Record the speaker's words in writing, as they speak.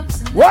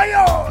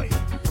Why?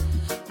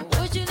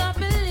 Would you not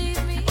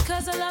believe me?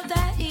 Cause I love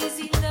that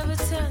easy, never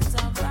turns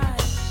out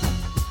right.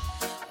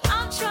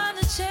 I'm trying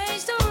to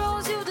change the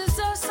rules, you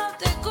deserve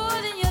something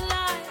good in your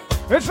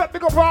life. It's a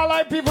big up for all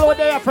like people over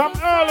there from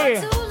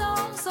early. Too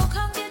long, so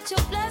come get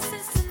your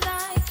blessings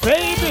tonight.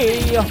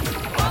 Baby.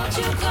 Won't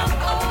you come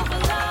over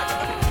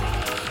now,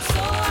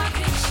 so I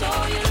can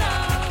show you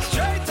love.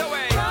 Straight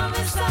away.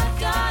 Promise I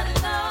got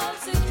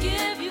enough to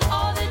give you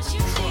all that you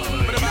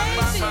need.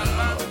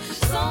 Baby,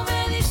 so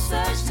many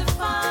search to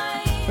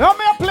find. Now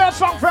me play a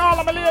song for all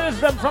of my ladies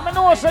them from me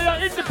know say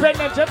you're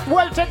independent and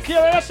well take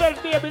care of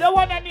yourself, baby. The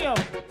one and you.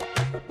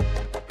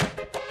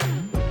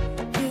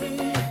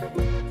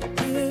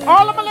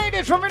 All of my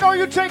ladies from me know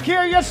you take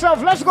care of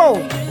yourself. Let's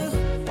go.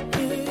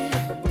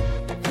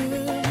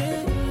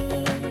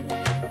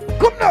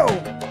 Come now.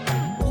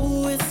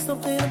 Ooh, it's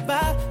something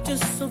about,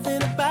 just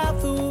something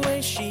about the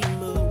way she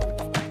moved.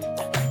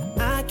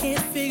 I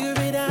can't figure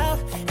it out.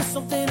 It's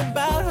something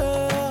about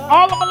her.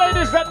 All of my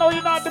ladies that know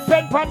you not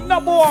depend on no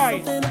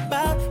boy.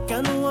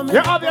 You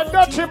have your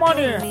dirty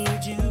money.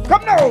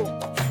 Come now.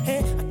 Hey,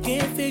 I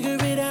can't figure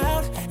it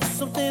out. It's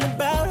something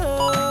about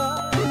her.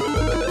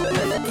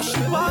 She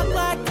walk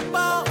like the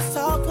boss,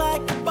 talk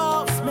like the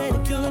boss,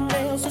 manicure and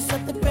nails, just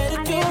like the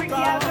pedicure.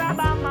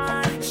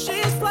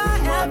 She's fly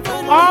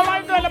heaven. All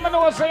I know, let me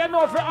know, say you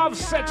know if you have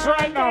sex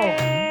right now.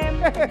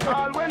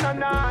 All when a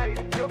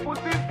night, your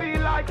pussy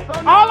feel like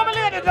sun. All of my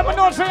ladies, let me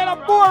know, say you're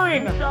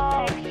boring. Make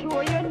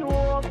sure you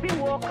know, be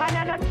walk on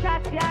and a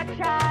chat, yeah,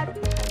 chat.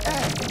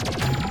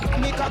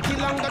 Me cocky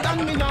longer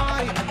than me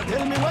night.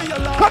 Tell me where you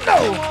like. Come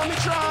now. You want me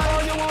try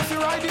or you want to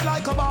ride it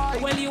like a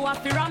bike? Well, you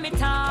have to ram it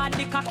hard.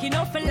 The cocky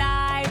no for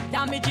life.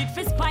 Damage it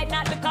for spite,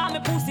 not because me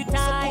pussy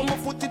tight. So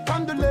put it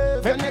on the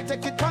left and you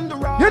take it on the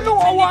right. You know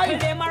why? Nipple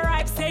them a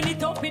ripe, send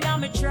it up in a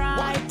me try.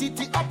 White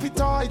titty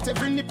appetite,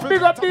 every nipple.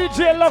 Big up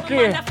DJ Lucky.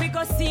 Man a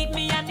figure seat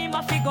me and him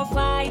a figure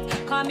fight.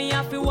 Call me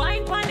a fi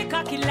wine pon the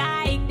cocky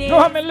like this. No,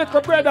 I'm a little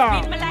brother.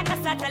 Feed me like a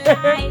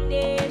satellite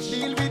dish.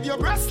 Deal with your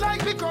breasts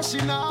like the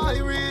crushing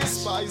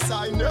iris. Spice,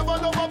 I never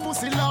love a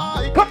pussy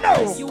like. Come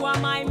now. You are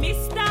my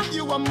mister.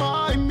 You are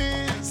my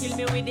miss. Kill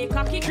me with the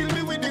cocky. Kill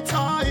me with the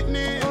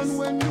tightness. And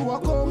when you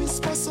walk out,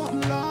 whisper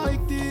something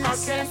like this. I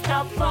can't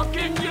stop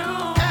fucking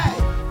you. Hey,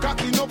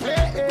 cocky no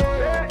play.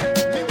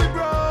 Me we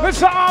bro.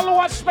 Mr. All who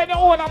want to spend your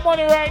own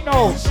money right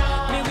now.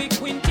 Me we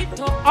quint it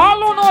up.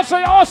 All who know so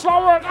you also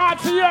work hard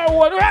for your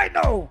own right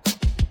now.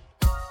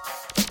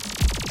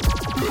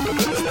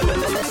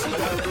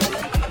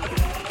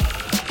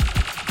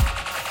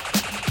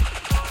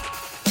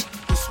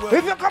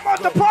 If you come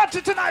out the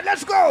party tonight,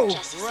 let's go.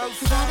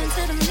 Vibing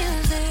to the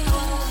music,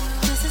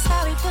 this is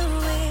how we do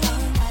it.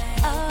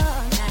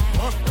 All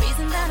night,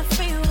 breezing down the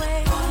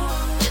freeway,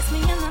 just me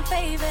and my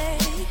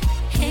baby.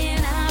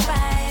 And I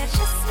ride,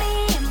 just me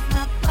and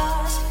my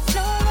boss.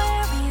 No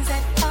worries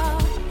at all.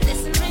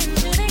 Listening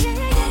to the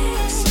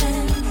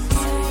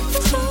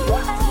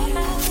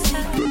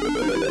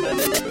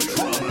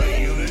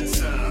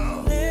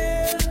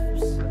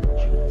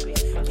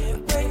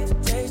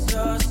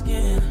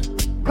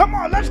Come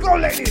on, let's go,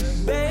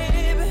 ladies.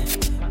 Baby,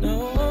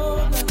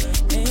 no,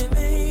 in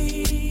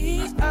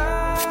these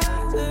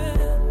eyes, I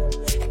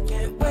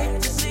can't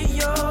wait to see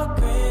your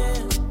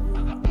grin.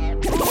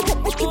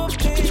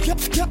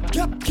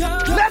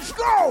 Let's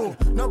go.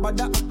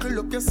 Nobody could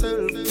look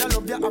yourself. I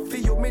love you, I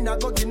feel you. Me not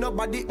go give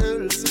nobody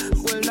else.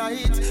 Well,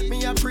 night,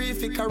 me a pray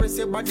for caress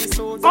your body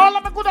so. All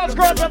of my good ass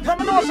girls from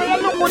the north say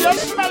you look good, you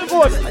smell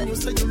good. And you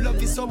say you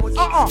love it so much.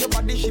 Your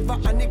body shiver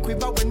and it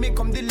quiver when me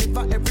come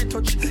deliver every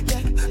touch.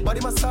 Yeah, body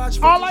massage.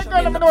 All I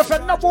girls from the north say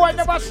no boy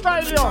never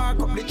style you.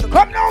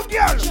 Come now,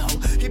 girl.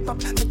 Hip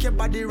hop, make your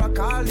body rock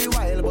all the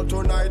while. But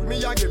tonight,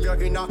 me a give you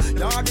inner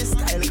yard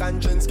style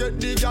conscience. Get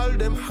the girl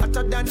them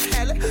hotter than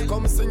hell.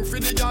 Come sing for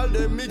the girl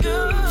them, me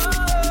girl.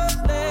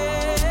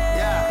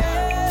 Yeah.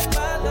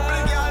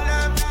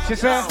 She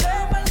said,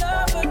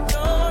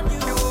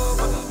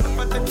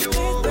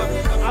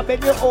 I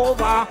beg you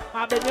over,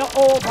 I beg you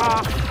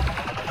over.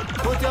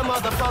 Put your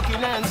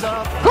motherfucking hands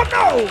up. Come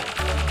now.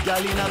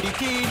 Girl in a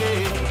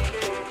bikini.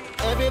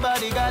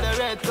 Everybody got a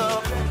red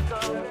cup.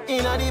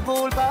 In a the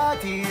pool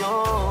party,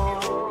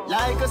 oh.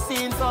 Like a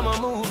scene from a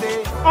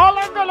movie. All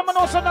I girl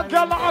know say no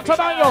girl not hotter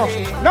than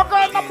you. No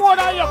girl no more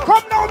than you.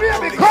 Come now,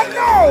 baby, come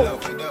now.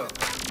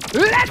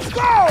 Let's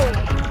go.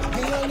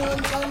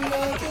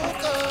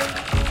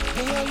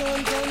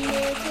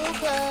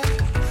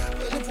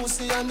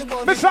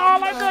 Mr.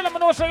 All I girl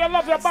know say you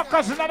love your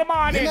backers in the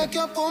morning.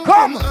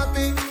 Come.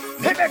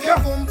 Hit me go.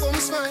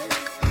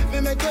 Me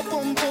make your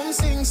pum pum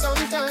sing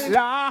sometime.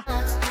 La,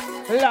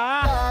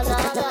 la.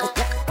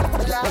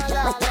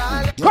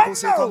 Your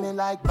pussy coming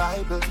like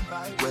Bible.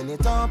 When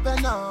it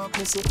open up,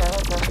 me see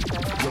heaven.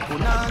 You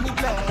put on the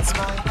glass,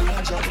 my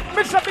angel.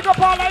 Mr. Big up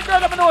all I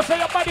girl know say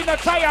your body not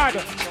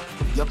tired.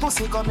 Your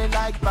pussy coming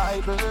like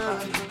Bible.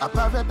 A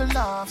parable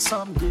of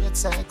some great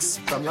sex.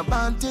 From your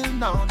band till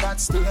now,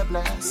 that's still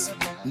blessed.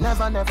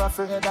 Never, never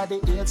afraid that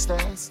the AIDS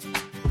test.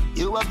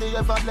 You have the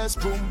ever blessed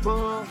boom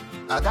boom.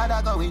 I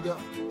gotta go with you.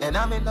 and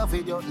I'm in love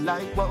with you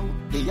like wow.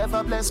 The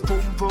ever blessed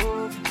boom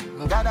boom,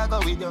 gotta go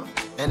with you,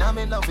 and I'm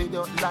in love with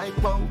you like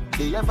wow.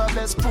 The ever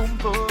blessed boom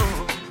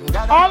boom.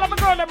 All of the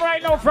girls them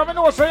right now from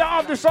know so you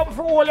have this something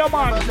for all your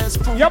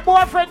man. Your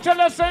boyfriend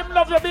tell us him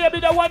love your baby,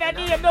 the one and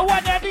him, the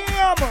one and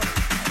him.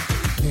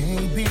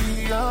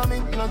 Baby, I'm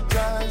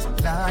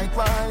hypnotized.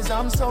 Likewise,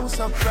 I'm so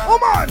surprised.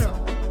 Come on!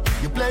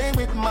 You play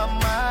with my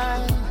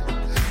mind,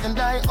 and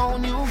I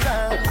own you,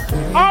 girl.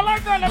 All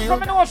of the girls them from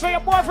know so your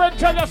boyfriend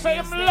tell us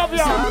him love you.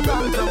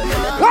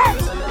 Come!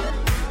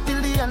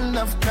 Till the end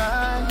of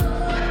time,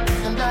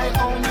 and I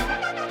own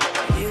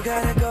you. You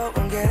gotta go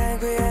and get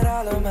angry at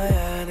all of my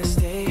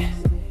honesty.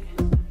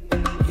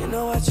 You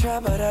know I try,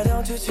 but I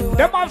don't do too well.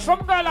 Them have some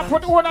girl that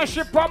put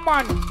ownership on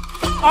man.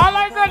 All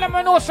I girl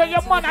them know say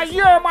your man a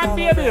your man,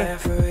 baby.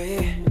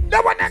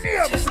 That one and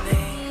him. Just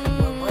need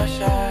one more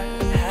shot,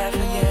 have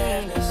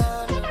forgiveness.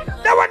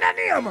 That one and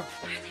him.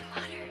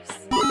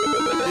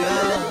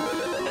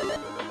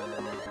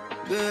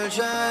 Girl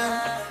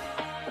shine,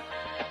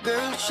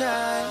 girl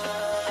shine.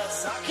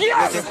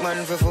 Yes. Take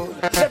man for food,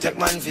 take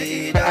man for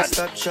eat.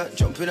 Stop shot,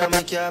 jumping on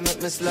my car,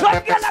 make me slap.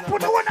 Some girl that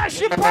put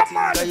ownership on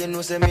man. You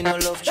know say me no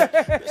love chat.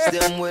 Rest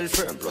them well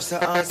firm, plus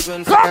the arms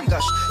when for the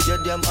cash.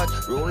 You're damn hot,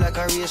 roll like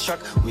a race track.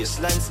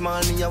 Waistline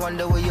small, me I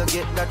wonder where you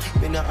get that.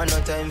 Me not have no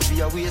time for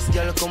your waist,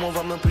 girl, come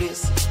over my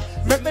place.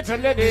 Make me tell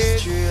you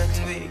this.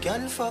 Straight, we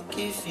can fuck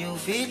if you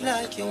feel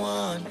like you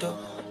want to.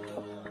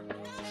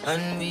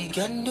 And we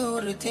can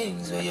do the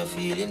things where you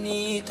feel you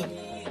need to.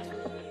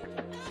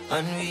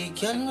 And we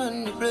can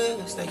run the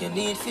place like you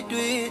need to do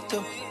it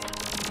too.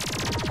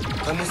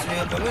 Come and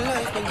swear up on my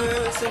life, my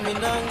girl, so me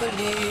not gonna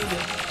leave you.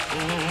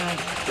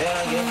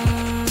 There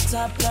again.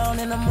 Top down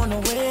and I'm on the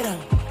way down.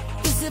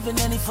 We sipping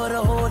any for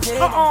the whole day.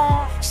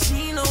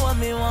 She know what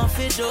me want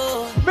for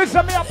do.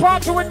 Mr. Me a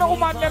party with the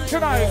woman them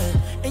tonight.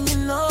 And you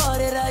know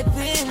that I've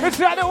been.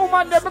 Mr. the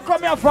woman them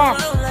come here for.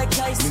 Like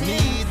I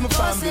need my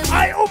family.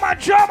 I woman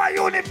drama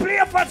unit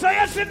play for so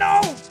yes you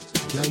know.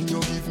 Can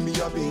you give me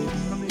a baby?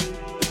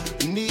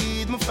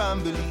 Need my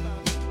family.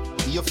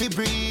 You feel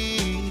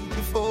breathe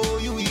before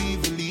you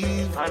even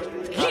leave.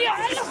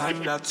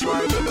 And that's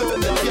why you told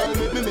me, girl,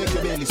 make me make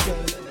your belly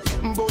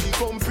swell. Body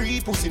come free,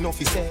 pussy no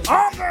fi sell.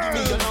 Give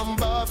me your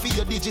number for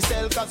your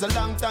Digicel, cause a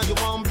long time you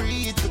won't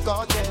breathe the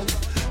cartel.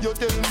 You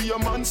tell me your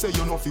man say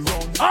you no fi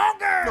run.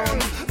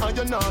 None, and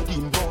you're not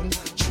in bun.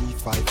 3,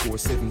 5, 4,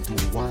 7, 2,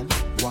 1,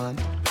 1.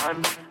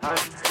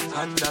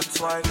 And that's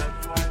why.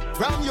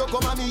 From you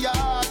come on me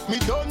yard, me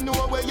don't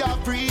know where you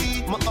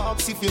breathe. My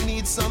ox if you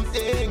need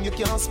something, you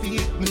can't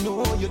speak. Me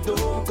know you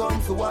don't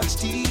come to watch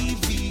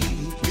TV.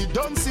 Me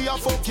don't see a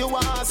fuck you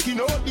ask, you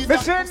know the. Me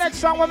see the next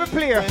song when we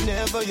play.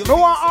 Me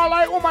want all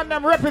I woman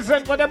them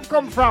represent where them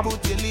come from. Me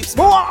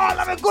want all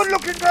of the good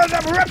looking girls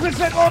them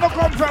represent where they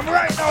come from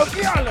right now,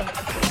 girl.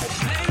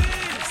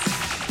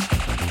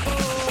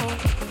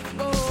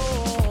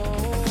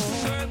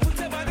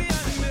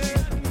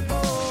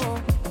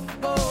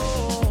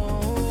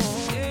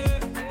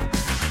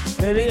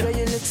 Baby,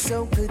 you look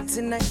so good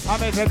tonight.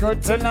 I'm in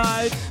good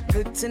tonight.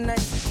 Good tonight.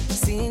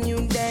 Seeing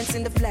you dance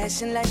in the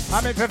flashing lights.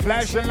 I'm in the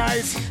flashing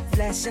lights.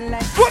 Flashing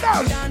lights. What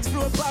else? Dance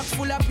floor box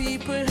full of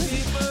people.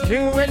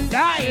 You and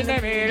I in the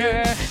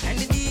middle. And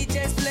the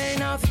DJ's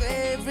playing our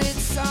favorite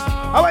song.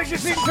 How much you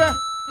think, sir?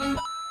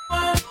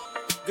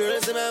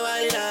 Girls in my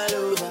wine all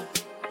over.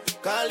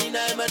 Calling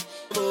I'm a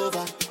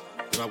over.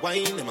 My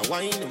wine, and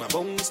my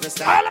bones, and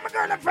my all of my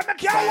girls from the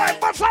car wine,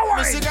 what's our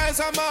wine? The guys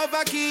I'm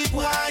over keep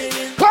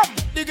whining. Come.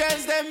 The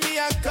girls them me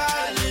a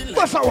calling.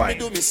 What's our wine? Me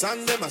do me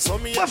song them, I saw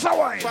me. What's our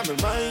wine? From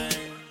my mind.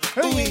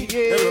 Hey,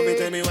 They rub it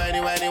tell me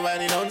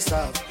whiny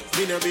non-stop.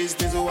 Me no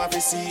business who have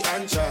to see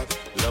and chat.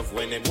 Love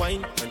when them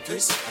whine and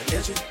twist and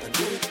edge it and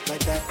do it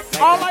like that.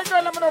 Like all that. my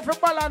girls, let me know if you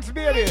balance,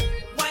 baby.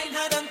 Wine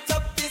hard on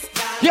top this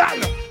guy.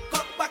 Girl.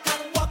 Cock back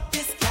and walk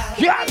this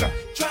guy. Girl.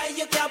 Try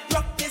you can't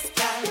rock this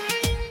guy.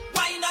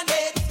 Wine on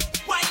it.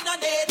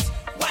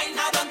 Wine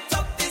hard on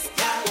top this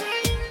guy.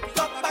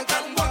 Cock back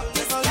and walk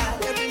this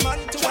guy. Every man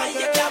to Try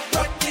you can't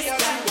rock this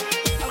guy.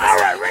 All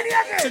right, ready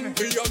again.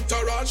 The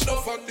entourage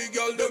enough and the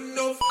girl them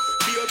enough.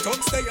 The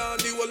tongue stay on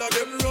the whole of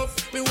them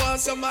rough. Me want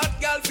some mad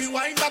girl fi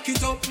wine back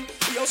it up.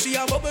 Yo, she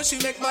a bubble, she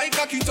make my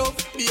cock it up.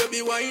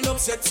 Baby wine up,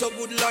 set so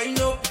good line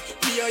up.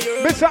 Me a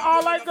your Mr.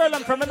 All I girl,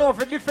 I'm coming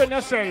over to defend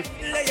yourself.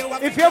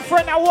 If your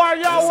friend a war,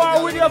 you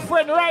war with your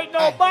friend right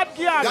now, bad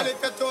girl. Girl,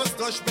 if your toes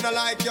touch, me no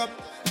like you.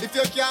 If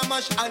you can't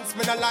mash hands,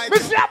 me no like you.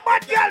 Mr.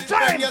 Bad girl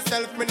time.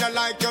 Yourself, me no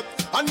like you.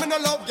 And me no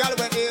love girl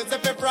with ears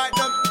if you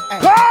frighten.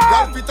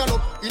 Come! Girl, fit on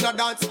up in a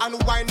dance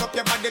and wind up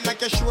your body like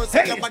your shoes.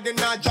 So your body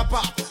not drop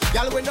off.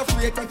 Girl, when you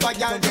free for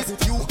girl, this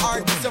you are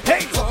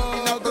disappointed.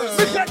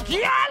 Mr.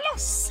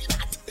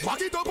 Girl.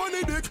 back it up on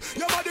the dick.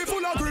 Your body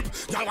full of grip.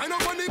 Girl, wind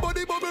up on the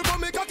body bubble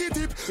from me cocky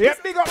tip.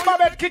 Yep, big up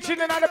Babette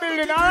Kitchen in the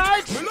building,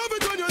 alright? Me love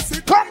it when you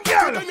sit. Come,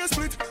 girl. When you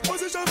split.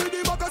 Position with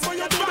the back as when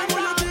you do them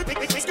when you dip.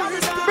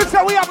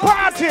 Mister, we are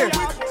party.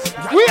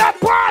 We are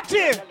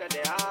party.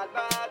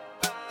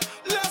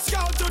 Let's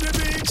go to the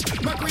beach.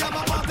 Make we have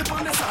a party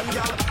on the sun,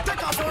 girl.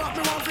 Take off your rock,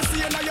 me want to see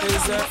you now your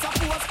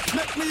hand.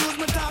 Make Me use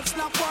my top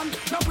snap one.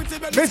 Now pretty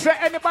belly. Me say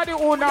anybody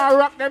who now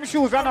rock them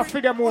shoes and a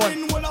fit them one.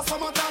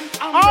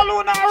 All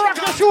who now rock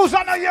the shoes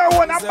and a your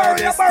one and borrow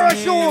your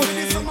shoes.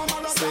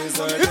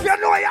 If you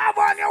know you have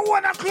on your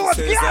one and clothes,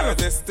 girl.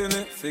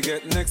 Destiny,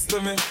 forget next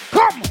to me.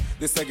 Come.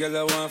 This a girl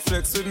I want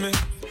flex with me,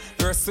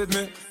 rest with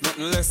me,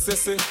 nothing less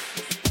sissy.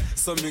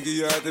 So me give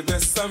you the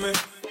best of me.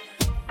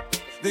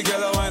 The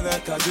girl I want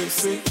like a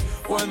gypsy.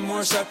 One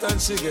more shot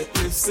and she get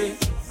tipsy.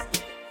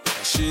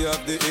 She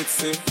have the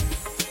itsy,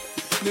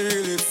 the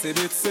real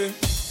itsy.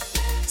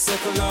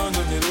 Settle down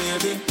on the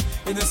lady.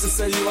 You know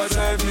say you a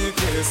drive me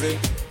crazy.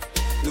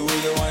 The way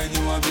you whine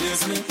you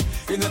amaze me.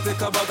 You know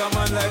take a bag of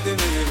man like the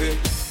Navy.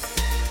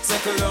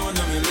 Settle down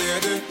on me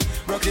lady.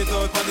 Rock it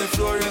out on the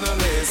floor, you're not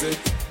lazy.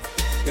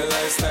 Your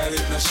lifestyle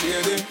is not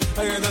shady.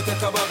 And you not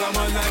take a bag of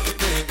man like the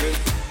Navy.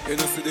 You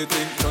know see the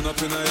thing turn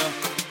up in a ya.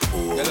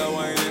 Yellow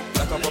wine it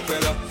like a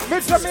propeller.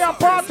 Mr. Me a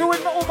party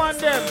with my woman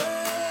them.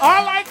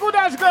 All I good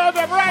as girl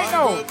them right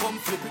now. All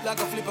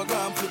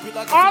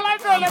I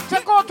girl them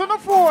check out to the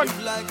phone.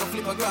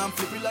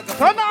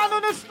 Turn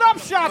on the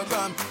Snapchat.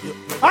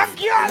 And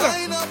girl.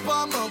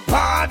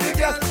 Party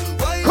girl.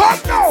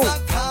 Come now.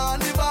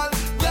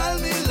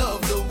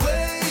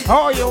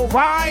 Oh, you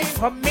wine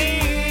for me.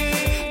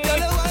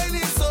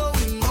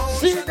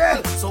 See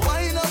there.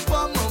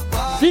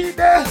 See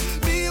there.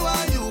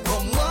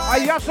 I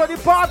just saw the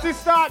party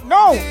start.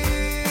 No.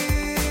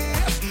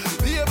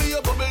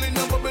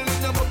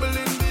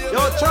 Yo,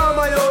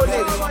 Charma, yo,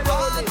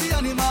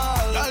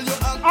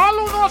 all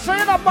who know say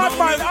you're not bad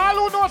mind, all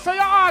who know say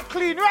your heart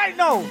clean right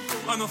now.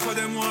 I know for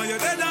them why you're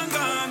dead and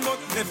gone, but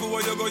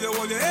everywhere you go, you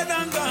hold your head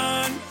and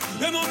gone.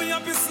 You know me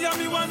happy see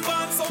me one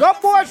band. Some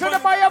boys say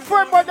them are your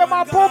friend, but them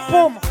are pum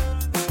pum.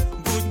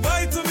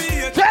 Goodbye to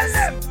me. Tell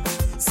them.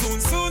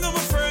 Soon, I'm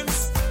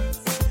friends.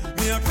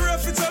 Me a pray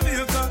for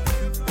Jamaica.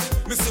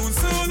 Me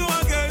soon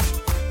again.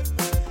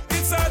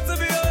 It's hard to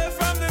be away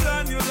from the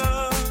land you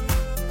love.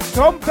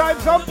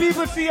 Sometimes some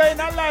people see you in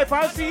a life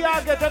and see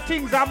you get the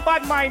things and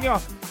bad mind you.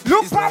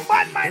 Look for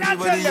bad mind and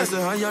tell them. Everybody has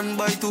a high and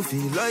by to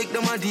feel like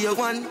them a dear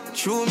one.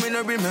 True, me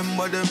no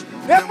remember them.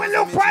 Let me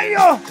look for you.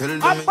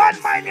 And bad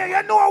mind you,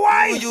 you know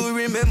why? You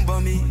remember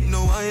me,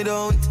 no I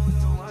don't.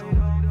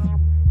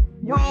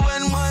 You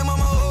when my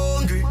mama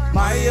hungry,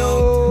 my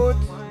youth.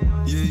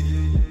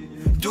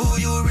 Do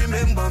you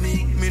remember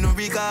me? Me no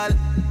recall.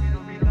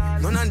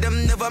 None of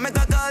them never make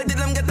a call. Did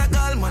them get a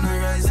call? Man, I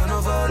rise and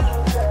I fall.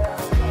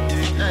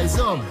 Nice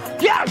song.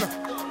 Yeah.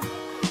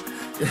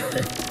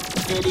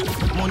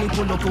 Money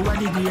pull up over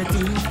the great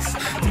things.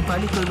 Tip a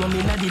little rum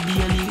in the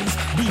dailies.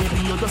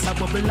 Baby, you just a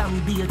bubble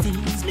and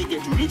beaties. Me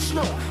get rich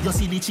now, you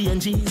see the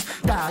changes.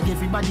 Dog,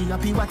 everybody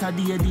happy what a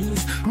day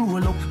this.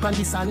 Roll up on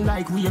the sun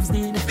like waves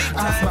did.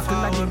 Half buckle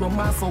like the rum,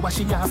 half for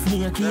washing half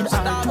naked.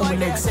 All 2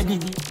 legs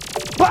again.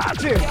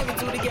 Party!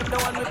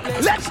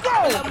 Let's go!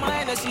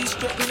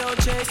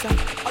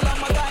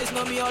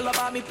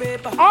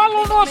 All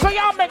who know say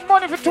y'all make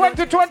money for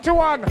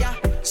 2021.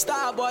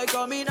 Starboy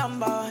call me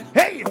number one.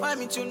 Hey! When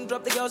me tune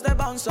drop, the girls they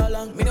bounce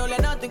along. Me no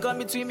let nothing come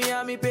between me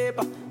and me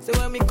paper. So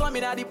when me come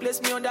in, I the place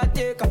me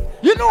undertaker.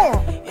 You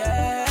know?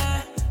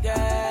 Yeah.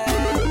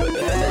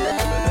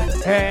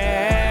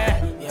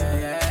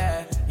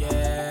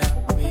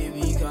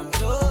 Baby, come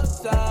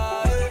closer.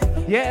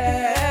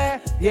 Yeah.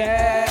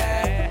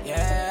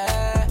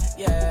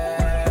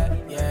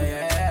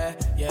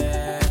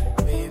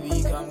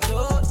 Baby, come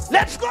closer.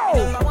 Let's go!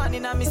 Number one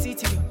in me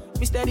city, yo.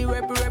 Me steady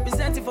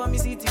representing for me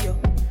city, yo.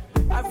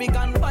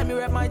 African boy, me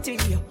rep my thing,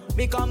 yo.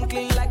 Me come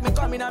clean like me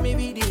come in a me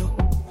video.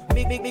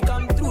 Me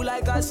come through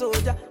like a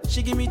soldier.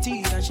 She give me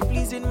tea and she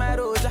pleasing my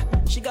rosa.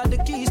 She got the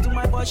keys to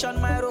my Porsche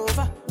and my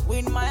Rover. We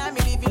in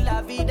Miami living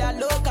la vida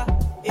loca.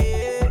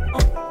 Yeah,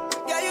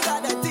 you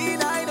got that thing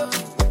I know.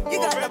 You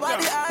got the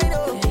body I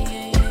know.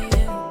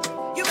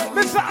 You make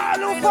me Mr.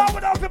 Alu,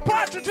 forward off the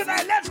party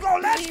tonight. Let's go.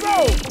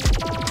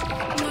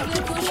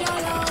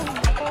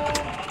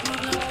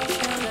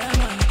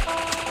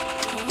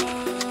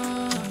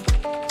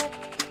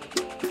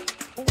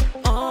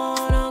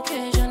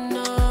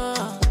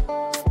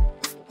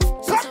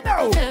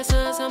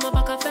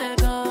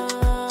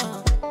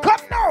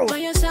 Come now.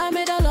 When you send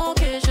me the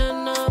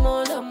location, I'm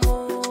on the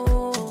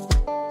move.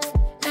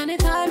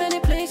 Anytime, any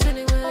place,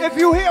 anywhere. If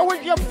you here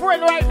with your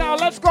friend right now,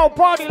 let's go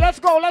party. Let's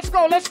go. Move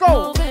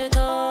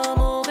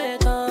it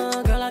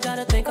on, girl, I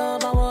gotta think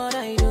about what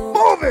I do.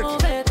 Move it.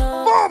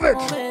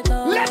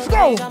 Let's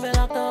go. Got me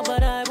locked up,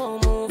 but I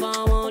won't move.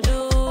 I won't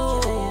do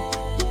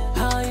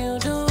how you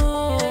do.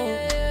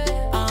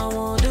 I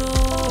won't do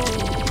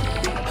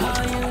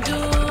how you do.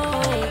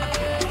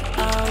 I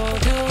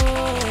won't do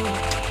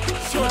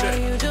how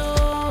you do.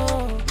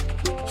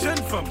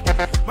 Jeune femme,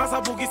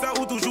 massa pour qui ça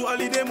ou toujours à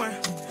l'idée moi.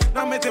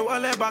 N'a mettez ou à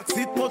les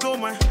backseat moto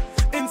moi.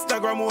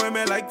 Instagram ou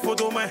aimer like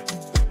photo moi.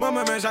 Moi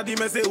même j'ai dit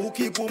mais c'est où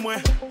qui pour moi.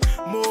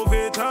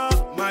 Mauvais temps,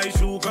 my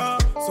sugar,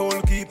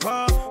 soul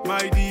keeper,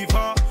 my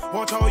diva.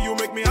 Watch how you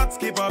make me hot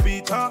skip a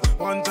beater.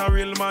 Want a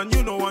real man,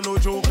 you know I no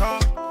joker.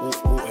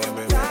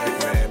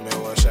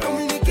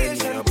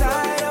 Communication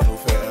tied up,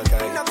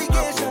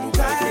 navigation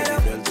tied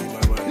up.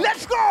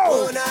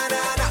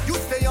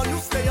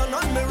 stay on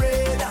the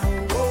radar.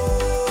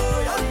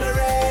 Oh, on the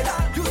radar.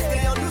 You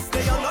stay on the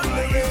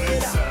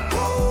radar.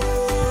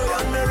 Oh,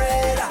 on the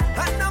radar.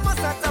 And I must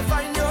have to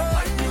find you.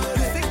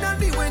 You signal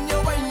me when you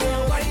wind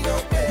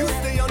up. You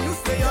stay on the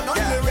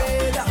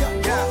radar.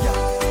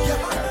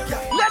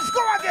 Let's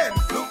go again.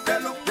 Look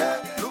there, look there,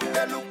 look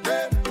there, look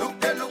there,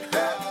 look there, look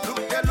there,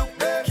 look there, look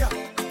there.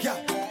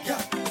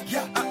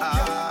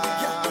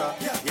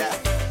 Yeah.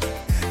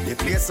 The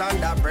place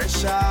under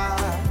pressure.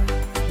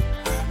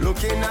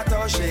 Looking at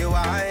how she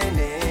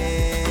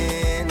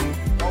whining.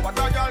 Oh, what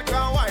a girl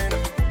can whine.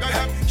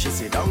 She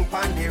sit down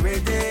on the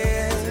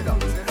rhythm.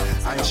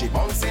 And she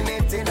bouncing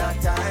it in her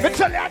time. Me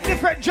tell you a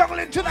different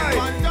juggling tonight.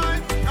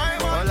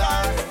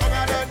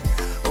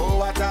 Oh,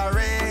 what a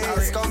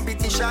race.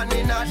 Competition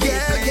in a deep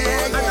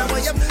place.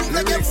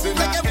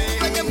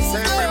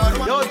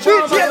 Yo,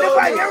 DJ,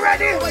 you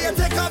ready?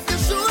 Take off your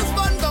shoes,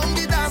 run down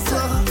the dance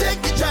floor.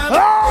 Take the jam.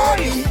 Oh!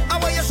 I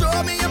want you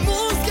show me your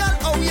moves, girl.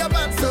 Oh, your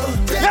back so.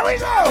 There we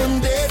go.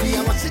 Baby, I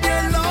want you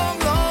there long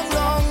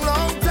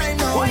time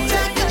now.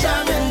 Take the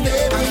jam and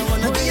baby, I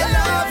wanna be your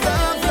love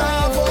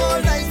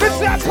all night. This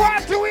is a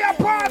party, we are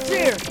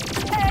party.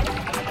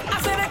 I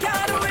said I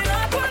can't do it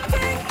all one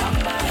thing.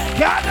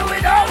 Can't do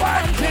it all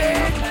one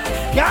thing.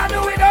 Can't do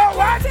it all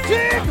one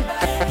thing.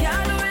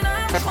 Can't do it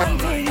all one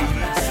thing.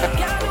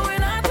 Can't do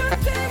it all one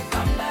thing.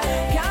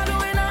 Can't do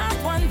it all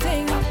one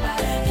thing.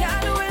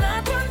 Can't do it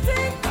all one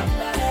thing.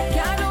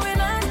 Can't do it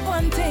all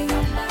one thing.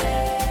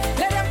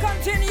 Let them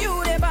continue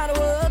their bad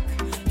work.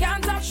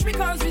 Can't touch me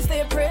cause we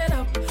stay prayed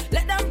up.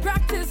 Let them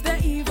practice their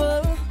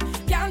evil.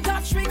 Can't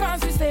touch me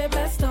cause we stay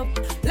blessed up.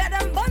 Let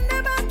them burn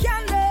their back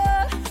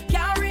candle.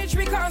 Can't reach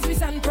me cause we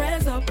send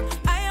prayers up.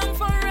 I am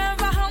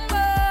forever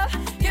humble.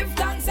 Give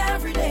thanks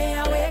every day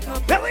I wake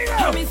up. There we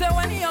go. Me say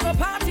when you have a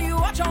party,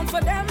 watch out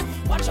for them.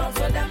 Watch out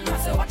for them. I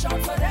say watch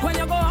out for them. When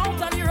you go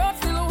out on the road,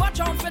 still watch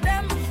out for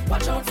them.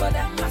 Watch out for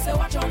them. I say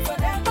watch out for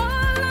them.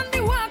 All on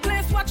the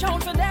workplace, watch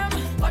out for them.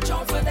 Watch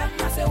out for them.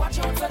 I say watch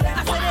out for them.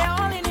 I say they're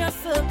all in your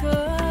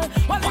circle.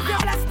 Well, if you're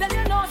blessed, then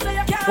you know, so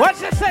you can't. What's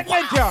the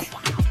segment here?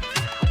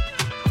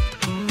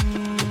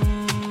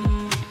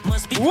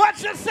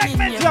 What's the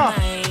segment here?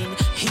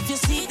 If you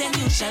see, then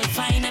you shall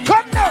find. And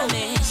come now.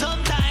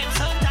 Sometimes,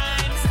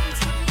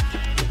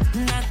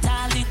 not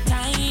all the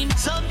time.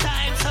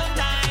 Sometimes.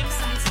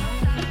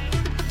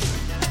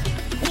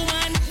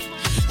 One,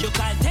 you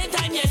call 10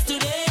 times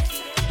yesterday,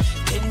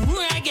 10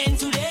 more again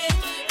today.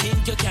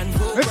 Think you can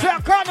go? It's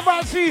our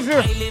carnival season.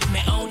 I live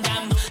my own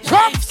damn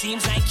life.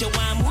 Seems like you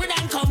want more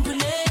than company.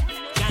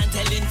 Can't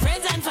tell in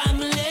friends and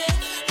family.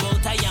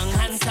 Both a young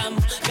handsome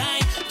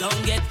guy.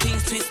 Don't get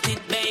things twisted,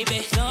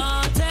 baby.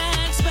 Don't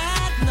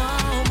expect no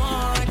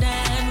more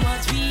than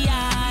what we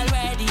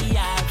already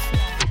have.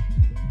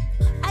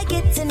 I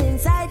getting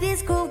inside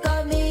this groove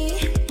got me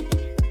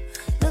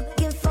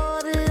looking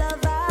for the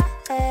love I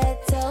had.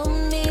 Tell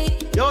me,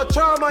 Yo,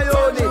 Charma,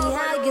 tell me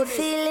how you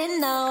feeling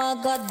now.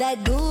 I got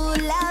that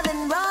good love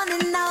and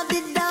running out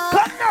the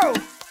door.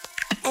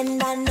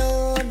 And I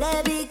know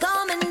they'll be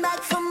coming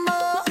back for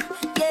more.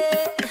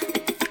 Yeah,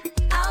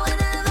 I will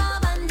never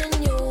abandon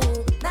you.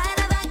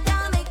 Matter of fact,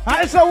 I'll make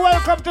I say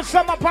welcome to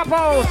Summer Pop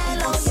House.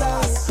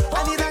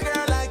 I need a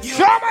girl like you.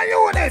 Charma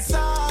unit.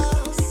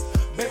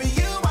 Baby,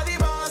 you are the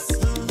boss.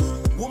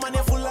 Woman,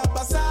 you're full of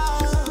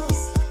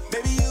sauce.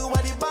 Baby, you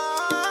are the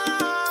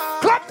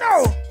boss. Come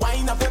now.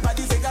 Wind up your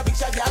body, take a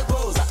picture, girl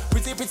pose.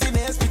 Pretty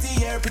nails, pretty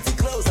hair, pretty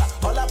clothes.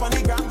 All up on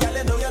the ground, girl,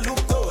 you know you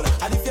look good.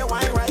 And if you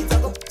wine right, I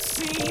go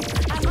see.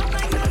 I don't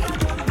like that,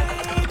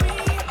 baby.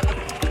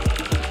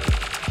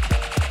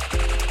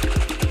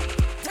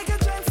 Take a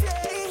chance,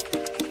 yeah.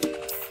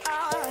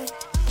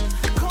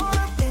 Caught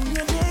up in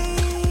your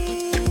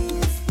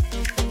days.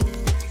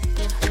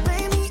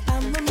 Baby,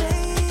 I'm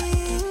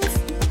amazed.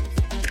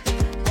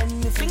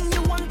 Anything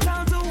you want,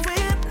 I'll do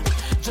it.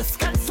 Just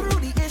cut through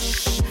the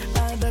ish.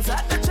 Others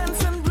had the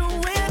chance and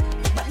blew it.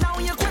 But now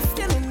you're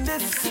questioning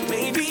this.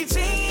 Baby,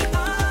 take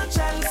a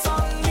chance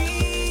on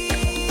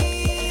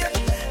me.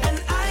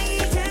 And I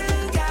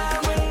can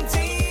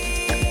guarantee.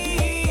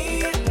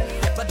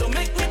 But don't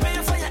make me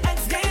pay for your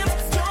ex games.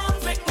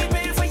 Don't make me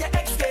pay for your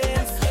ex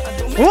games.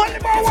 Hold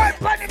him on one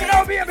punny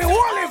now, baby.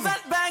 Hold him.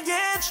 That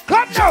baggage.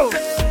 Come now.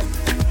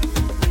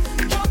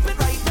 Drop it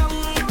right down.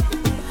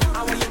 I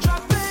want you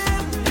drop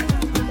it.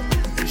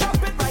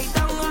 Drop it right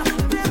down.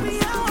 Baby,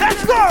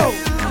 let's go.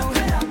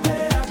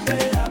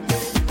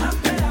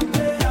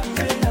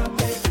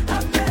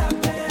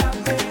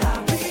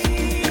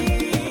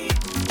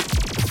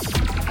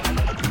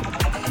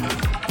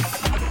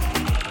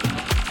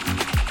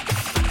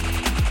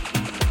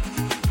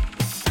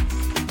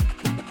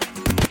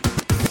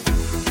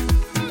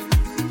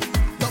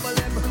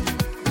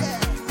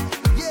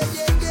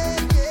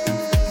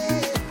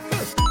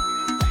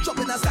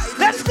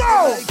 Let's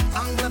go.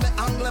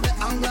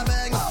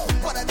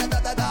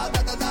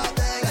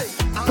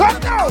 Come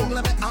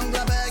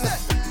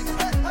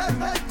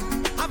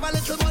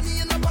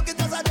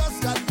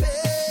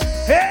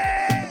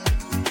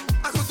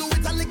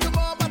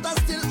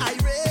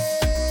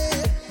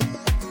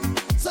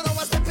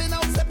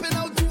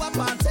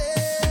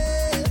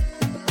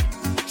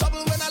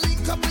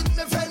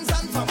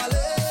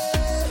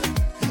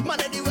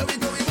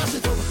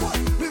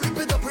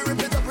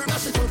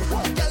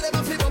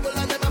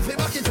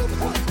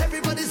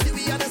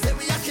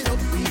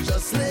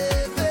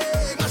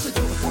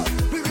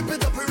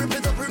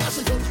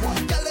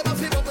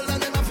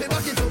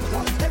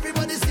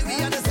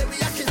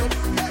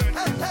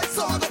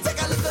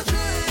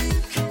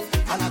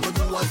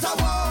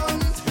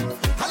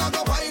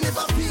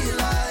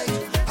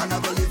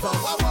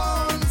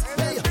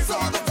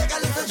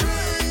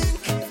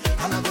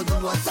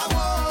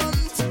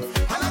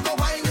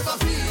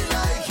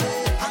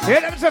Yeah,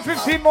 let me say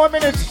 15 more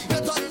minutes.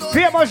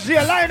 Famous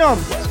J, line up.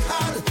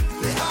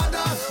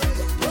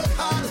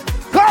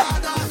 Come.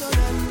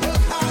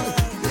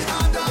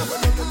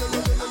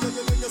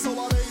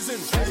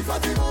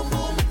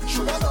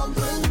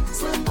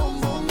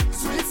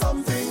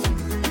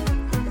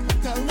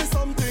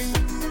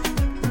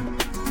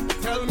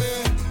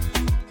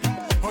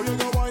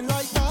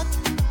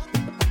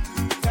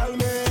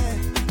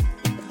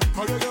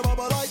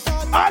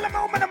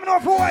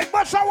 For wine,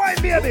 bust a wine,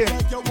 baby.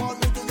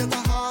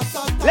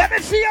 Let me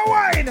see your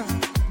wine.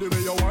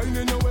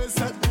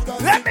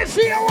 Let me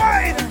see your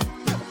wine.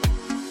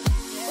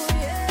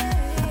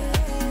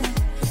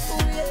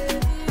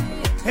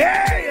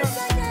 Hey,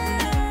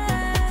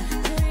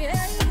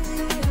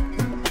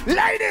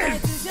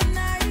 ladies.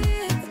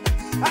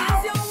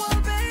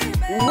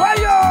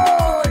 Why-yo?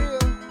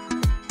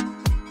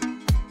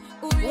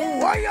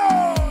 Why-yo?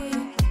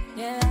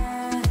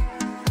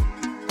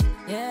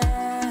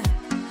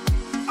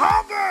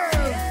 All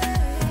girls!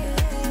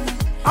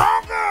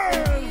 All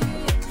girls!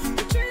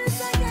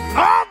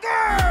 All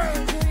girls!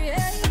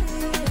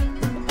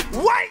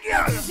 White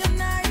girls!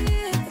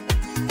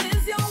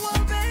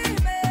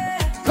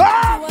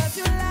 Come!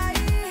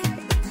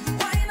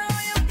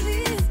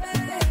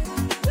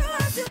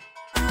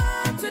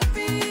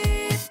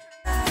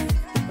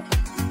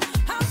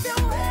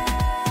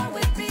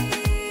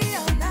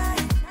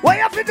 What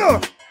you have to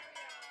do?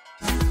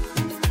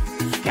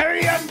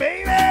 Carry on,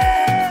 baby!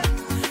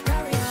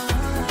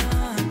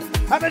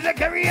 I'm gonna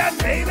carry on,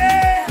 baby.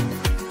 Carry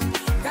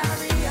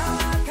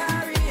on,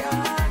 carry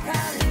on,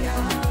 carry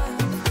on.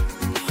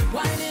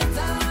 Wind it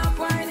up,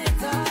 wind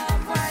it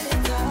up, wind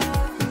it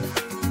up.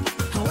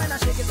 And when I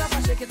shake it up,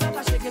 I shake it up,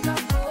 I shake it up.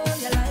 Oh,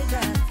 you like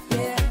that,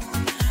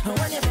 yeah. And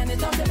when you bend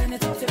it up, you bend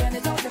it up, you bend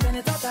it up, you bend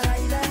it up, I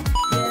like that,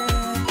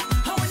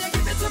 yeah. And when you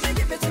give it to me,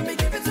 give it to me,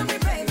 give it to me,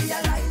 baby,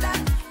 I like that,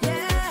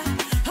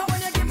 yeah. And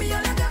when you give me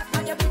all of that,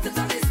 and you put it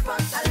on the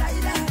spot, I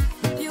like that.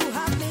 You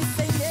have me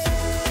singing.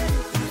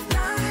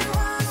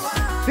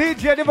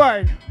 DJ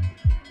Divine,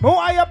 who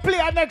are you play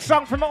a next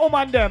song for my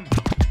woman them?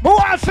 Who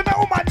wants to my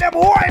woman them?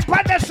 Who are you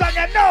put the song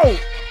you know?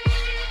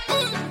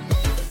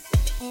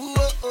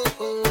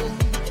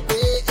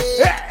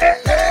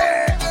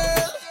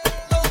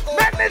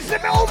 Let me see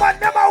my woman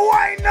them who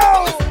I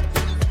know.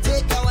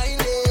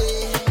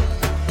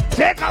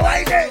 Take a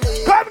wine.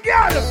 Come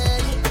girl.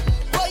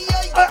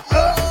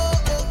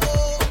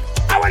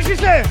 How what she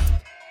say?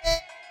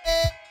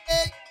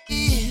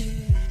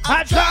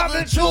 I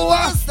travel to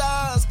a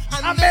stars.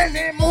 And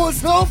many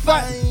moods so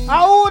fine.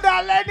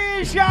 Aouda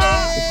Lenisha.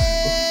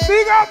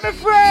 Big up my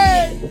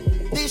friend.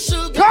 The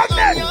sugar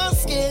on your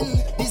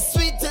skin. The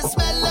sweetest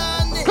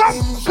melanin.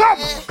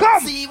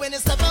 Come. See when you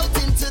step out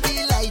into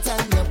the light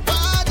and your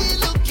body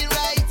looking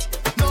right.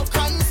 No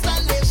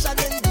constellation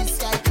in the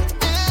sky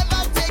could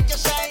ever take your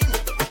shine.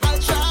 I'll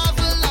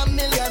travel a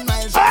million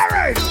miles. All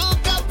right.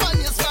 Look up on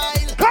your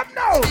smile. Come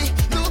now.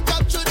 Look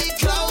up to the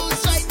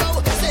clouds right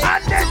now. Say,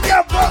 and then you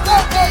go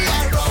around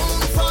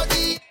for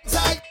the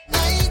tight.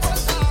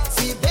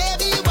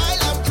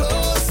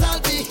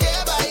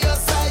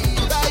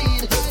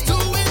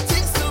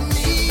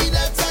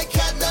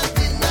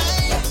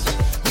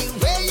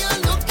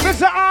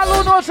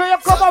 So you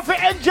come up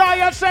and enjoy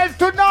yourself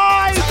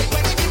tonight.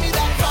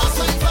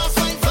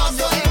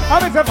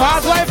 I'm in the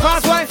fast way.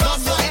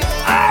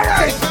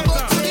 Alright.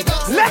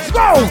 Let's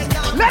go.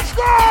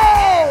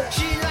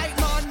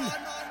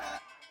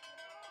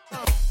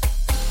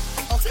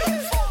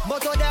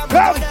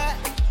 Come.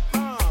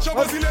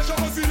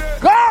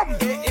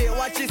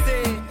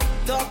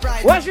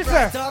 What she say? What she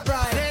say?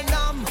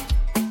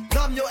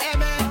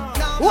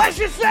 What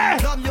she say?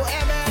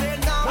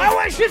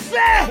 What she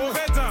say?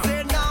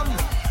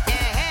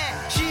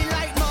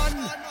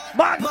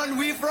 Man,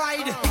 we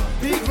ride.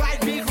 Big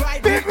ride. Man, we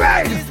ride. Big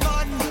ride.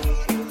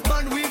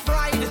 Man, we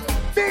ride.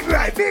 Big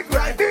ride. Man,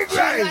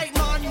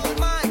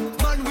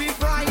 we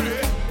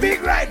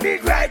ride.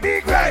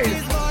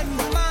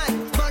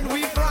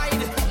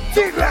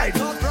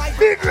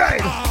 Big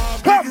ride.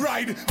 Come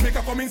ride. Make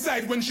her come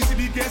inside when she see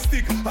the gas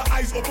stick. Her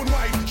eyes open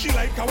wide. She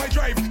like how I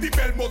drive the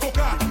bell motor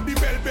car. The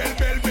bell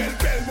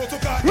motor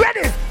car.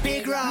 Ready?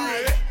 Big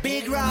ride.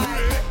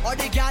 All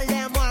the gal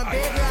them want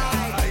big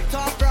ride.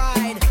 Top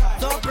ride.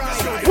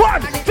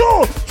 1,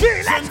 2,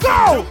 3, let's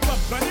go!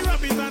 Bunny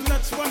rabbit and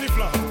touch bunny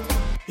floor.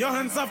 Your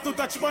hands have to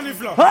touch bunny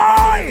floor.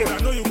 Hi! I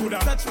know you could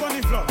have touched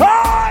bunny floor.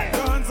 Hi!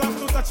 Your hands have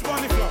to touch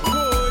bunny floor.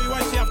 Oh,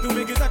 why she have to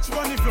make it touch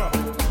bunny floor?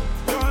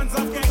 Your hands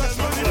have to touch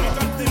bunny floor.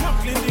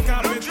 Clean the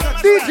carpet.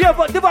 DJ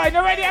but Divine,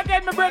 you ready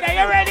again, my brother?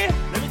 You ready?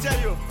 Let me tell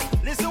you.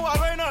 Listen what's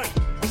going on.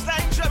 It's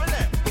like trouble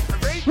there.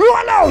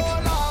 Roll out!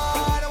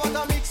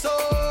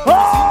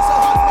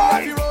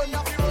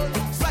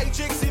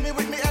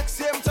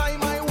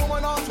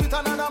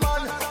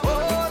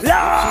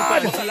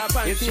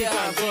 If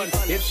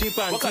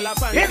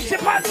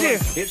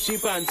she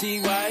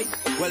panty white,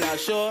 well I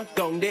sure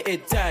down the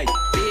head tight.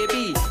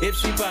 Baby, if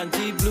she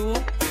panty blue,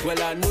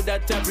 well I know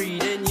that I'm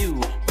breathing you.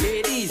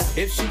 Ladies,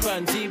 if she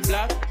panty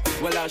black,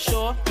 well I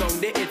sure down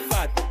the head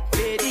fat.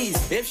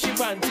 Ladies, if she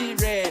panty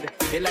red,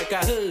 it like a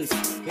hearse,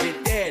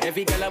 it dead.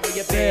 Every girl over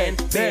your bend.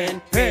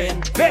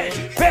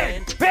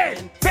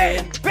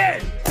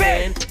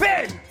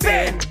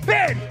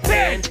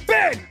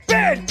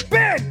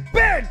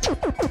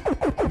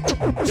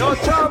 Yo,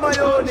 Chama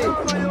Yoni.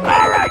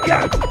 All right,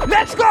 girls,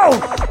 let's go.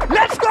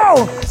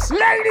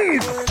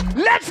 Ladies,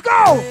 let's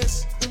go.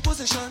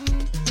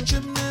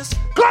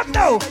 Come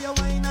now.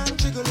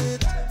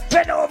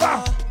 Bend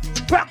over.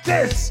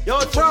 Practice. Yo,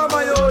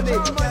 Chama Yoni.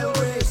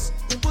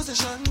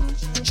 Position,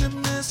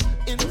 gymnast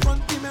in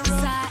front of the mirror.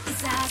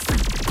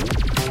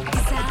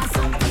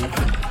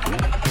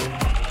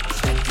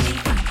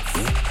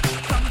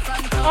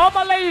 All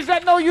my ladies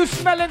that know you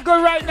smelling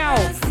good right now.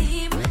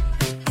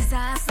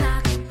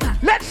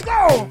 Let's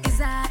go.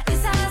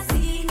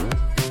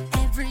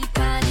 Every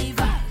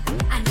carnival,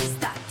 and it's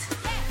that.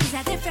 It's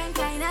a different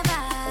kind of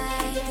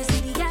vibe. You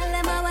see the girl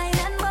them a wine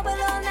and bubble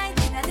all night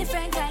in a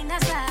different kind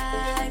of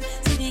style.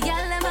 See the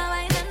girl them a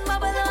wine and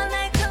bubble all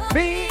night to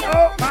me,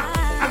 oh my.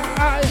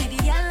 See the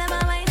girl them a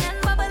wine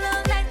and bubble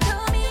all night to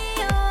me,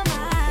 oh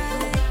my.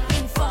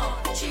 In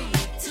 4, 3,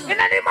 2. In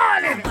the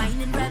morning.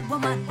 Whining red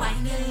woman,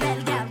 whining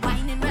red girl,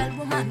 whining red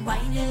woman,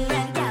 whining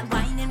red girl,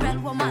 whining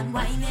red woman,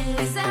 whining.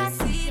 Is that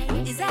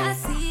scene? Is that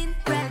scene?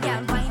 Red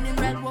girl, whining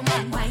red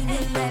woman,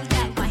 whining red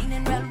girl,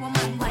 whining red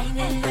woman,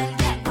 whining red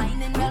girl,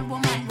 whining red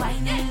woman,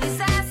 whining. Is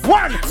that scene?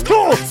 1,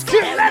 2,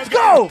 3, let's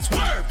go.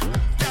 Work,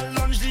 girl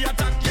lunge the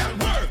attack, girl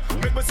work.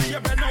 Make me see you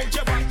bend out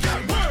your back,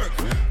 girl work.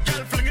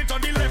 Girl fling it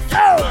on the left,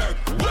 work.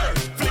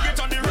 Fling it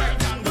on the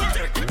right, and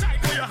work.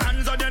 Put your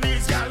hands on your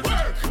knees, girl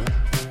work.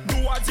 Do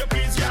what you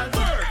please, girl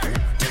work.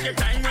 Take your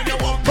time when you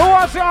walk. Who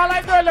wants to all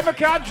I girl let me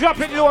can't drop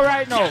it low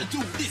right now.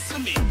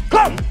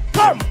 Come,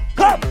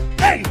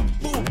 hey.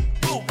 Boom.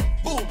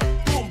 Boom.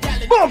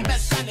 Boom.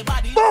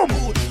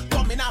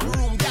 Come in our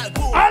room, girl,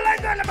 boom. All I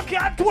girl let me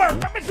can't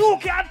twerk. Let me see who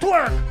can't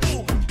twerk.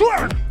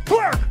 Twerk.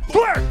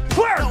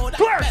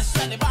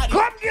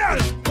 Come, girl.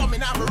 Come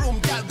in our room,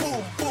 girl,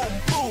 boom.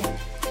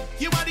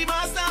 You are the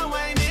master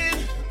whining.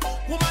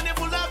 Woman, you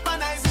full up and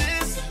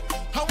niceness.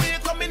 How will you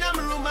come in our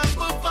room and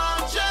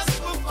perform?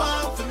 Just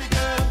perform to me,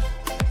 girl.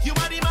 You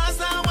are the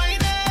master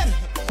whining.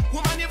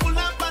 Woman, you full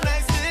up and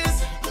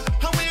niceness.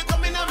 How will you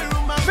come in our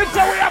room and perform?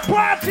 Mr. We are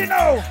party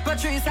now.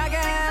 Patrice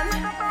again.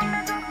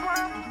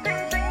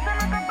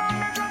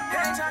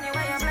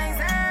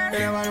 You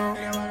never know.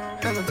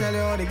 Let me tell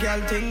you how the girl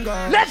thing go.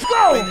 Let's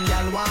go. When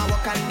girl want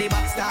walk on the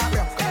back start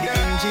up. The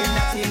engine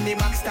that's in the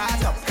back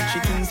start up. She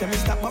thinks me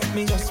stop up,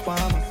 me just warm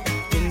up.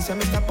 Thinks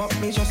me stop up,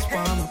 me just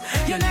warm up.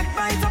 Your neck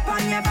bite up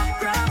on your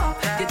back rub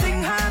up. The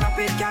thing hard up,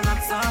 it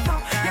cannot stop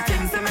up. You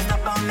think me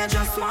stop up, me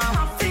just warm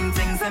up. Things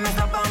me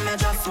stop up, me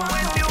just warm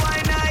up. When you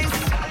wine nice,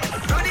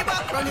 run it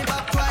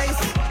back twice.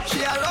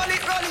 She a roll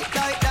it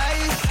like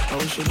dice.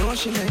 Oh, she know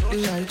she make the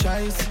right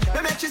choice.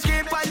 Me make she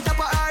scream on top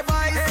of her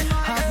voice.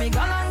 Have me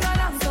gone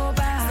so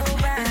bad.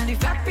 And the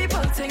fat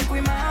people think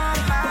we mad.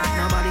 But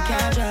nobody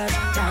can judge.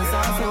 Dance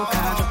on so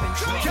caught up in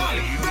trouble.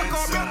 Break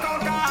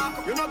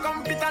out, you know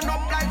come fit and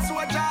up like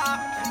soda.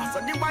 So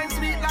the wine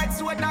sweet like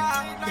soda.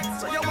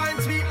 So your wine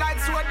sweet like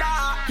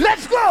soda.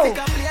 Let's go. Think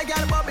I play a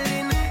girl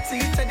bubbling. See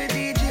it to the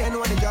DJ and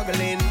when they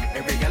juggling.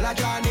 Every girl I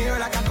draw near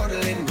like a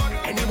cuddling.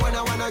 Anyone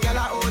I want a girl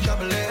I owe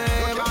juggling.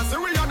 You can't see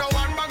we on the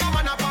one bag of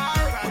man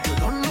apart. But you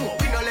don't know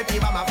we don't let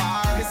people my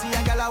bar. You see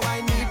a girl I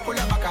wine need pull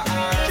up back a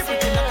arm. She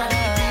fit in like a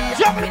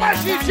DP. Juggle my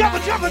shit,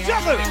 juggle.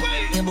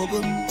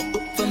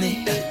 For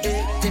me.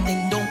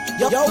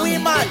 Yo, we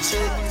match.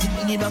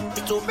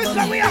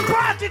 Mr. We are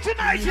party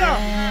tonight, yo.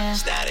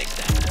 Static.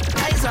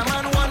 Eyes a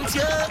man want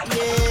you,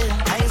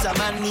 yeah. Eyes a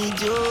man need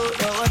you.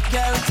 What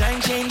girl,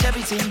 time change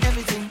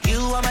everything. You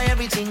are my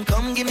everything,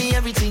 come give me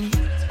everything.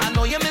 I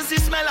know you miss the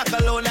smell of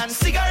cologne and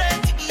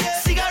cigarette,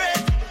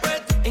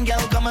 breath. And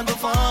girl, come and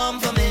perform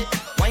for me.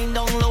 Wind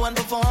down low and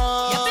perform.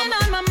 You've been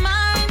on my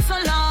mind so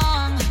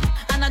long,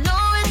 and I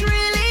know it's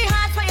really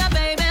hard for you,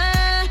 baby.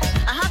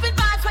 I have it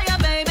bad for you,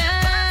 baby.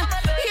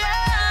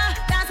 Yeah,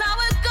 that's how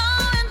it's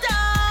going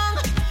down.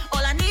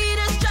 All I need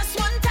is just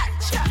one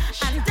touch,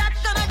 and that's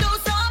gonna do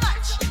so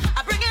much.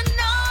 I bring it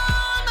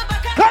on the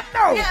back. Come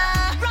now.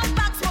 Yeah, run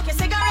back, smoke your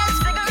cigarettes.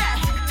 Yeah,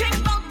 think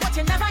about what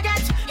you never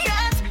get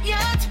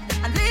yet,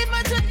 and leave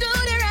me to do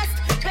the rest,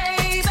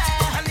 baby.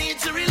 I need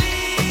to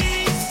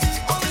release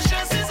all the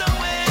stresses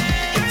away.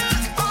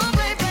 Oh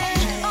baby,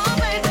 oh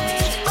baby,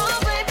 oh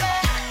baby.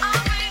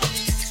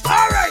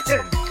 All right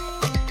then.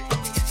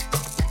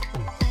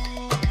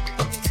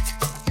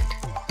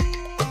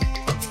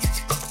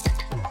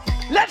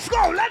 Let's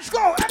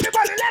go.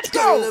 Everybody, let's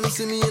go. Let me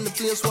see me in the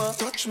place where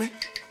touch me.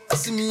 I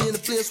see me in the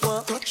place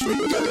where touch me.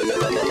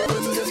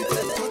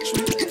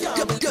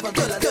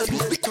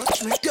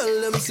 Touch me. Girl,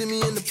 let me see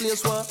me in the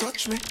place where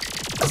touch me.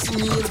 I see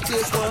me in the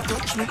place where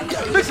touch me.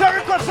 Mr.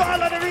 Request for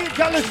all of the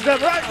region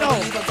listeners right now.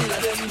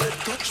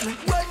 Touch me.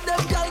 When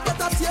them girl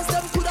get a taste,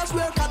 them could as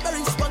well got the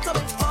response of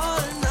it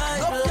all night.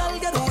 Some girl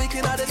get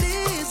wicked at the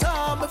knees.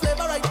 My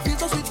flavor right feels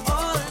so sweet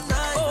all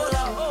night. Oh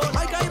Lord,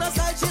 my kind of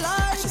style she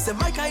like. She said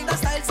my kind of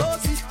style so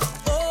sweet.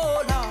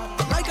 Oh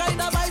Lord, my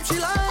kind of vibe she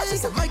like. She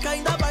said my kind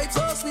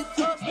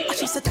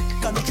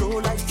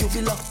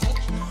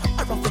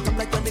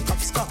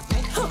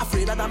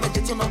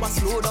so now I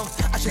slow down.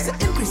 I should say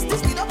increase the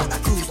speed up on the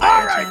cruise.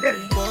 Alright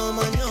then.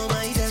 Woman, you're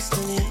my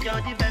destiny.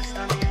 You're the best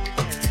of me.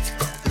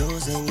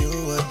 Losing you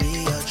would be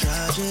a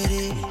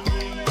tragedy.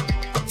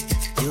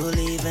 You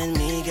leaving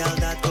me, girl,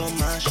 that gon'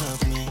 mash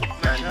up me.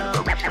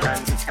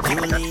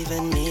 You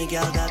leaving me,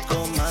 girl, that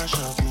gon' mash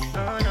up me.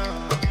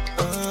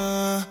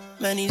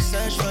 Many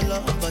search for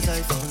love, but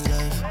I found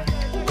life.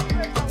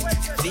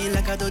 Feel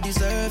like I don't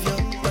deserve you,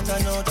 but I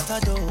know that I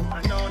do.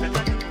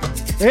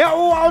 Yeah, I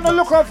want to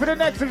look out for the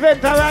next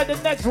event, alright? The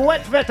next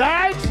wet vet,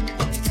 alright?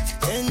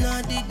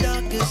 The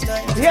darkest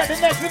time. Yeah, the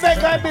next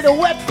event gonna be the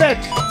wet vet.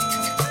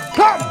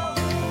 Come!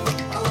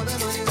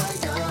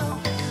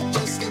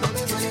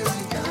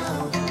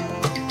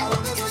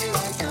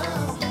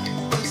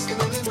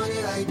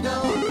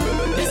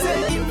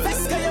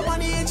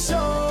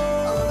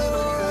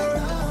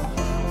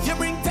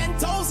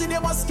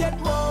 Get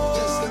more.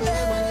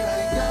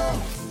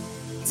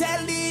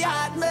 Tell the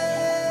hard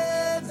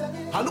man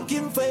I'm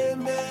looking for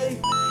me.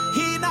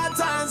 He not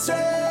answering,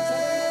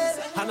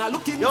 and I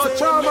looking for me.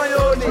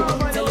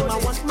 Tell him I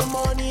want my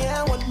money,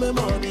 I want my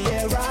money,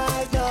 yeah,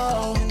 right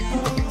now.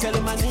 Tell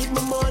him I need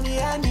my money,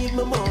 I need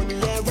my money,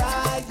 yeah,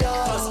 right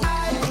now. 'Cause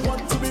I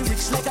want to be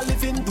rich like I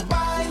live in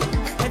Dubai.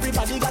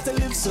 Everybody got to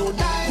live so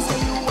nice. So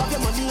you have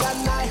your money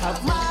and I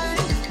have mine.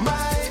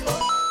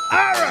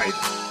 Alright.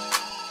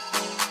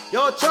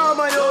 Yo,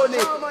 Chama Yoni.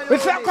 We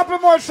say a couple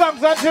more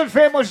songs until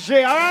Famous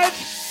J, alright?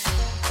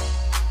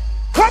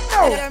 Come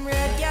now! Them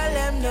red girl,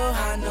 them no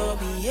have no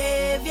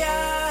behavior.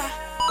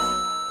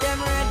 Them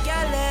red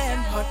girl, them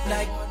hot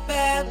like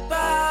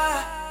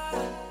pepper.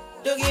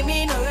 Don't give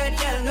me no red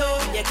girl, no,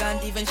 you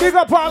can't even. Big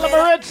up all of the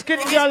red skin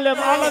girl, them,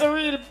 all of the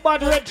real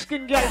bad red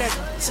skin girl, them.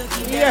 So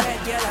keep your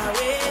red girl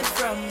away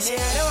from me. I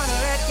don't want a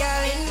red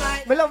girl in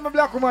my. Me love my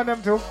black woman,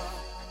 them too.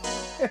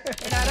 And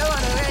I don't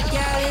want a red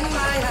girl in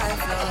my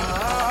life, no.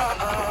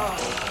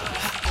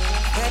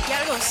 Red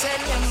girl go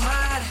send you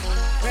mad.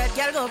 Red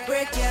girl go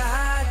break your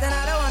heart. And I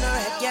don't want a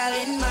red girl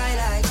in my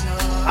life, no.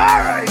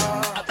 Alright,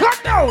 come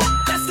now.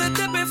 That's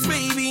the best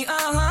baby,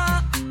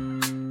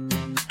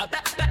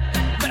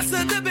 That's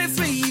the best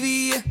baby.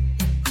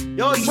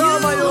 Yo,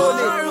 Chama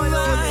Yoni.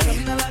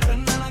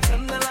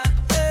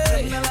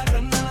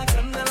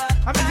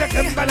 I'm in the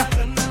Kembala.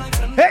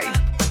 Hey,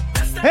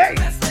 hey,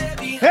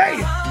 hey.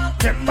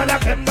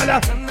 Kembala.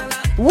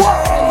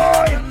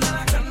 Whoa!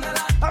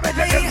 I'm in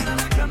the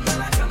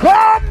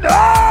Come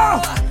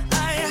now!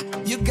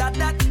 You got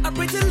that a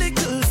pretty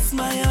little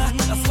smile.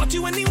 That's what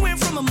you anywhere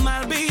from a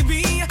mile,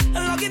 baby.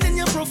 Log it in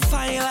your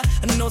profile.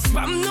 No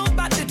spam, no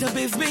bad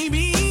database,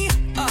 baby.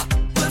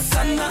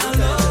 Person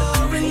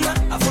alluring.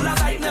 A full of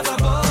light, never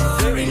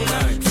boring.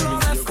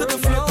 Flawless to the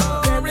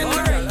floor.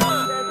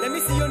 Let me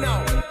see you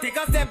now. Take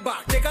a step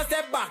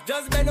back.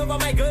 Just bend over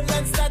my girl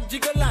and start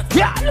jiggle that.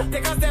 Yeah.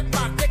 Take a step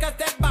back.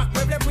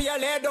 Peuple pour y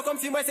aller, donc comme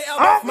si moi c'est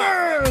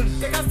Almers.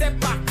 Take a step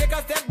back.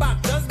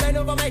 Just bend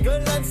over my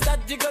girl and start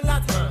jiggle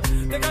that.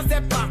 Take a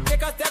step back.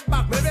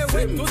 Maybe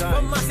wait, tous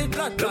from massive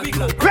blood.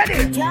 Ready?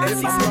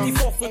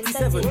 84,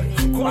 47.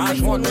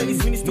 Crash 1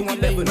 minutes to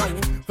 11.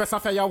 First I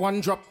fire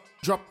one drop.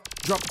 Drop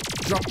for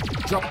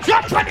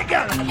the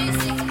girl.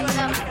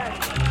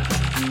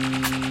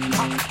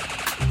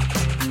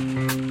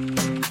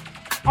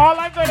 All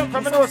I got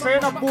from you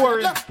saying I'm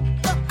boring.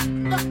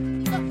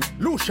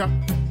 Lucia.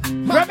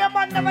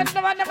 Remember, never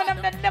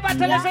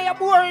tell us you're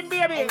boring,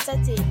 baby.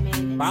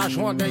 Entertainment. Bash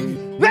one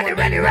thing.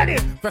 Ready.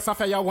 First I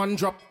fire one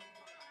drop.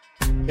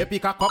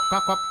 Epic a cup.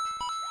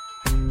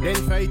 Then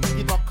fight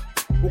tiki talk.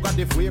 Who got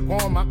the free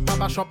come back to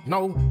the shop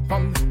now?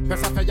 Come,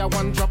 first I fire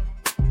one drop.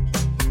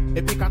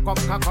 Epic a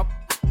cup.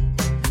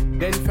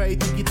 Then fight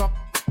tiki talk.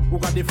 Who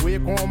got the free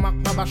come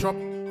back to the shop?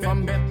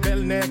 From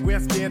belle nèg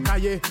west bien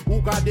taillé.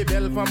 Who got the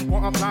belle femme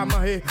qu'on a pas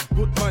mahé.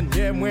 Tout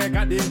manière moi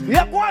gardé.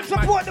 Yeah, go and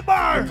support the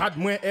bar. Had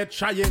moi head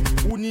chaillé.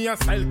 Ou ni a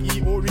style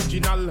qui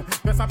original.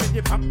 Fais ça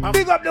pété pap.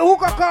 Big up the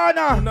hookah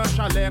corner. On a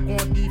chalet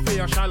qu'on dit fait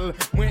un chal.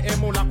 Moi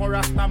aime la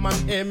rasta man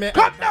aime.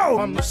 Come now.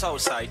 From the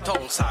south side,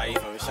 town side,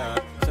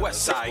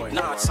 west side,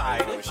 north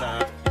side.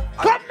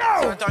 Come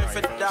now. Time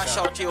for dash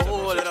out your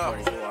hole, you know.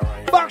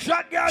 Back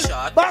shot, girl.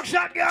 Shot.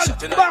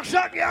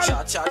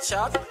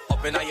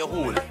 Up in your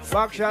hole.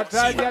 Back shot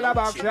time, girl.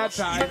 Back shot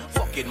time.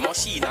 Fucking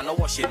machine and a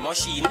washing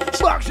machine.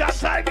 Back shot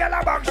time,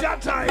 girl. Back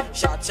shot time.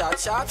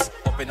 Shot.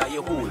 Up in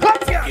your hole.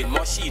 Fucking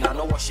machine and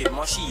a washing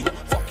machine.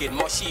 Fucking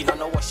machine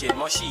and a washing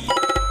machine.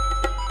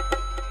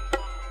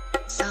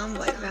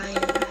 Soundboy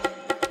Ryan.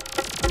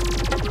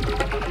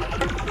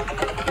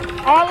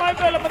 All I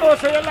know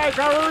say you like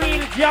a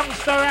real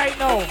youngster right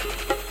now.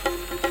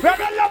 We're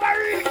gonna love a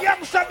real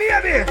youngster,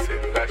 baby.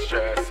 Less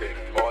stressing,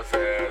 more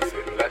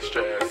stressing, less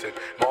stressing,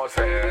 more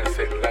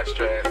stressing, less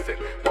stressing,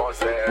 more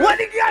stressing. What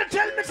the girl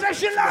tell me say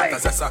she like?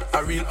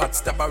 A real hot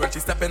stepper when she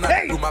stepping out.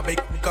 Do my big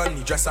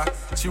gunny dresser.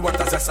 She want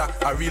a zessa,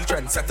 a real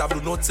trendsetter.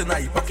 Blue notes in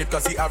her pocket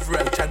cause he have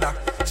real cheddar.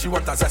 She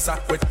want a zessa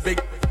with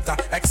big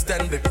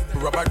extended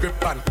rubber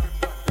grip and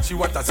She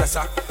want a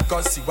zessa,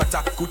 cause she want a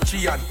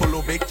Gucci and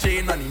polo big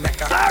chain on the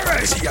neck.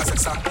 Alright. She a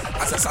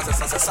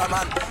zessa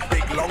man.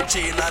 Big long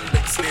chain and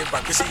big slave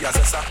back. She a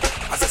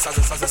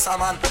zessa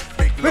man.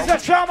 Big long Mr.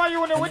 Trauma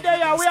Unit, we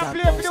there, we are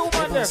playing for the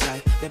woman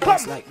there. They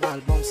bounce like ball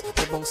bounce,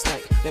 they bounce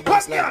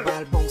like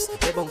ball bounce,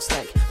 they bounce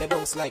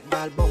like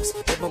ball bounce,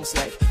 they bounce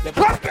like ball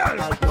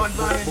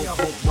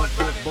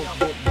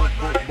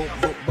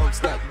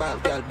bounce like ball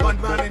girl.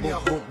 One man in your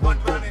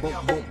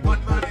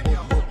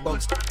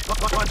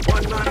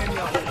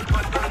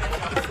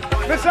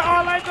Mr.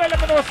 All I girl, let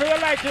me know so you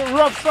like it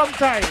rough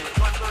sometime.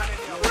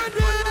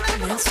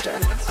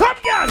 Come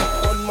girl!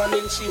 One man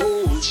in she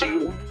hold, she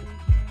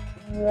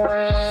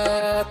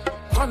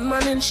one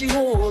man in she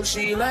hold,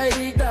 she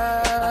like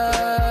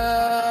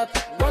that.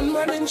 One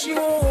man in she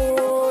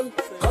hold,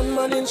 one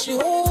man in she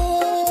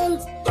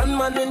hold, one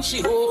man in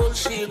she hold,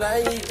 she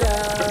like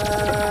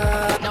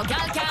that. No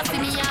girl can't see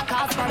me and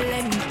cause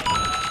problem.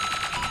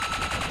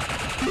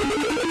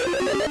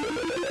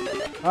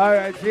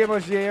 Alright,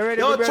 famous, yeah, you ready?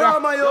 Yo,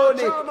 Trauma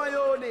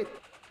Unit.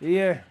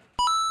 Yeah.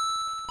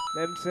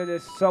 Them say the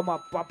summer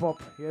pop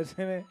up, you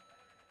see me?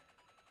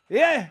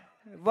 Yeah,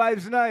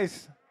 vibes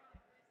nice.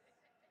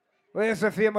 Where's the famous?